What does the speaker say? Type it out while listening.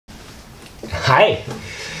Hi!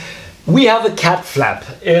 We have a cat flap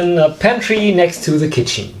in a pantry next to the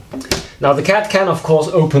kitchen. Now the cat can of course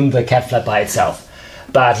open the cat flap by itself,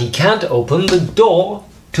 but he can't open the door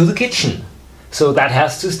to the kitchen, so that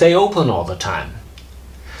has to stay open all the time.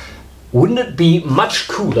 Wouldn't it be much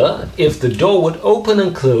cooler if the door would open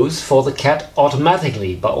and close for the cat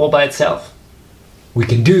automatically, all by itself? We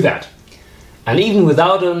can do that, and even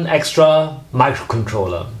without an extra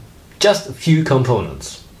microcontroller. Just a few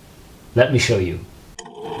components. Let me show you.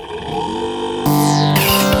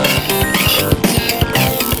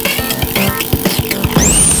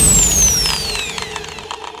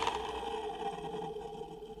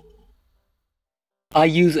 I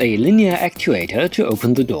use a linear actuator to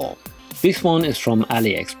open the door. This one is from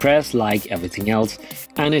AliExpress like everything else,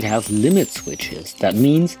 and it has limit switches. That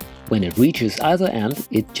means when it reaches either end,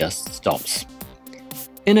 it just stops.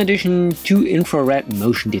 In addition, 2 infrared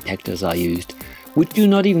motion detectors are used, which do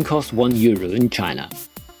not even cost €1 in China.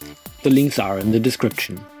 The links are in the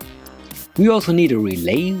description. We also need a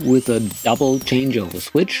relay with a double changeover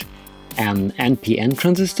switch, an NPN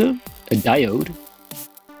transistor, a diode,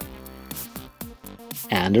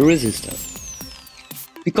 and a resistor.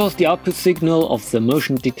 Because the output signal of the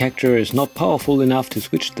motion detector is not powerful enough to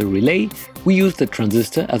switch the relay, we use the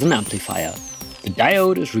transistor as an amplifier. The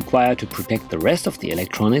diode is required to protect the rest of the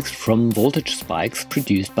electronics from voltage spikes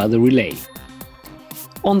produced by the relay.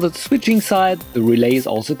 On the switching side, the relay is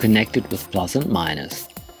also connected with plus and minus.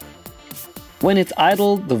 When it's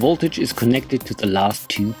idle, the voltage is connected to the last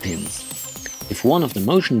 2 pins. If one of the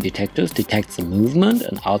motion detectors detects a movement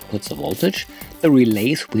and outputs a voltage, the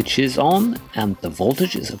relay switches on and the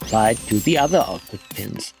voltage is applied to the other output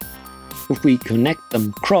pins. If we connect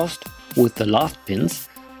them crossed with the last pins,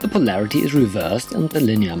 the polarity is reversed and the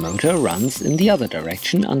linear motor runs in the other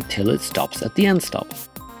direction until it stops at the end stop.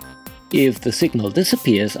 If the signal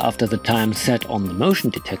disappears after the time set on the motion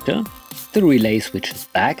detector, the relay switches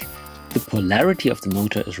back, the polarity of the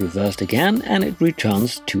motor is reversed again and it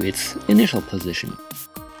returns to its initial position.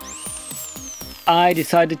 I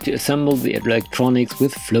decided to assemble the electronics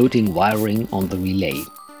with floating wiring on the relay.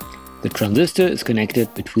 The transistor is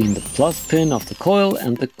connected between the plus pin of the coil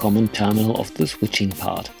and the common terminal of the switching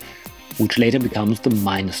part, which later becomes the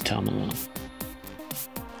minus terminal.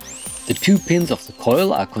 The 2 pins of the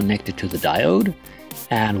coil are connected to the diode,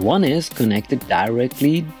 and one is connected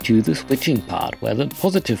directly to the switching part, where the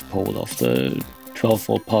positive pole of the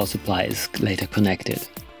 12-volt power supply is later connected.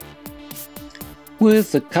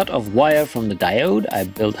 With the cut-off wire from the diode, I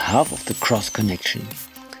built half of the cross connection.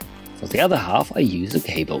 For the other half, I use a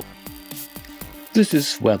cable. This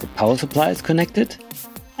is where the power supply is connected,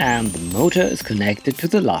 and the motor is connected to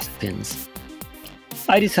the last pins.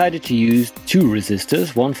 I decided to use 2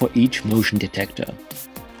 resistors, one for each motion detector.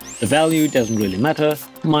 The value doesn't really matter,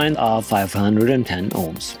 mine are 510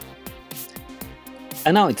 ohms.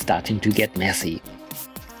 And now it's starting to get messy.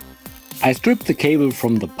 I stripped the cable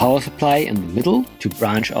from the power supply in the middle to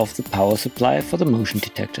branch off the power supply for the motion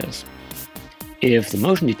detectors. If the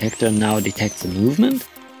motion detector now detects a movement,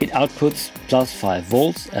 it outputs plus 5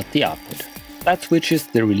 volts at the output. That switches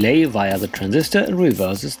the relay via the transistor and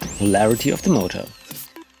reverses the polarity of the motor.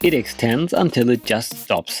 It extends until it just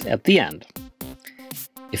stops at the end.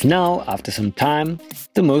 If now, after some time,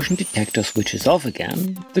 the motion detector switches off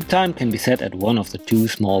again, the time can be set at one of the 2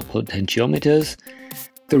 small potentiometers,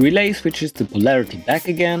 the relay switches the polarity back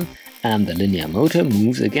again, and the linear motor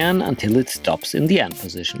moves again until it stops in the end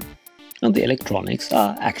position. And the electronics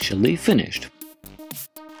are actually finished.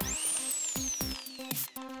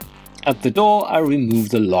 At the door I remove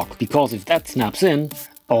the lock, because if that snaps in,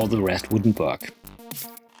 all the rest wouldn't work.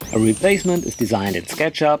 A replacement is designed in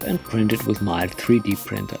SketchUp and printed with my 3D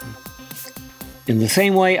printer. In the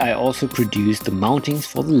same way I also produced the mountings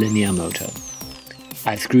for the linear motor.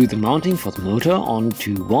 I screwed the mounting for the motor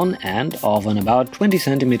onto one end of an about 20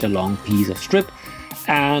 cm long piece of strip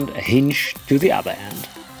and a hinge to the other end.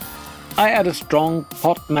 I add a strong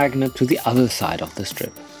pot magnet to the other side of the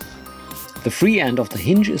strip. The free end of the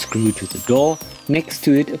hinge is screwed to the door, next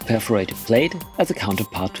to it a perforated plate as a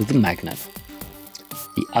counterpart to the magnet.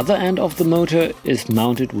 The other end of the motor is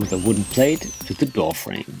mounted with a wooden plate to the door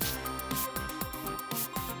frame.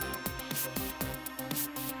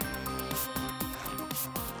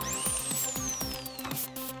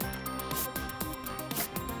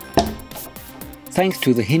 Thanks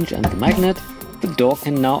to the hinge and the magnet, the door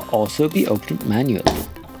can now also be opened manually.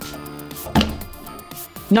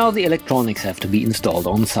 Now the electronics have to be installed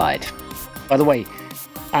on site. By the way,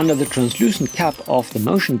 under the translucent cap of the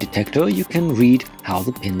motion detector you can read how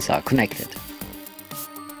the pins are connected.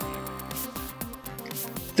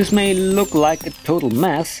 This may look like a total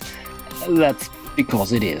mess, That's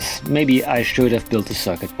because it is. Maybe I should have built a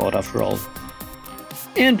circuit board after all.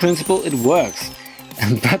 In principle it works,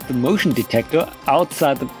 but the motion detector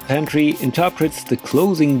outside the pantry interprets the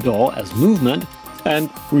closing door as movement and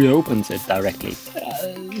reopens it directly.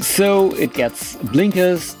 So it gets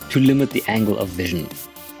blinkers to limit the angle of vision.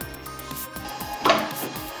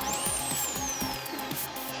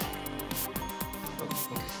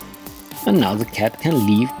 And now the cat can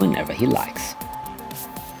leave whenever he likes.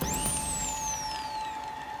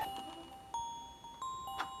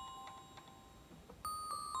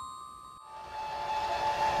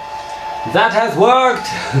 That has worked!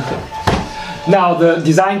 Now the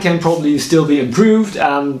design can probably still be improved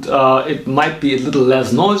and it might be a little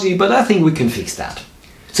less noisy, but I think we can fix that.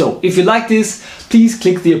 So if you like this, please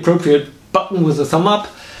click the appropriate button with a thumb up,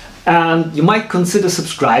 and you might consider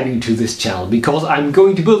subscribing to this channel, because I'm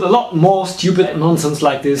going to build a lot more stupid nonsense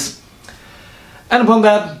like this. And upon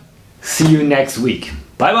that, see you next week.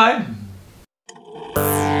 Bye bye!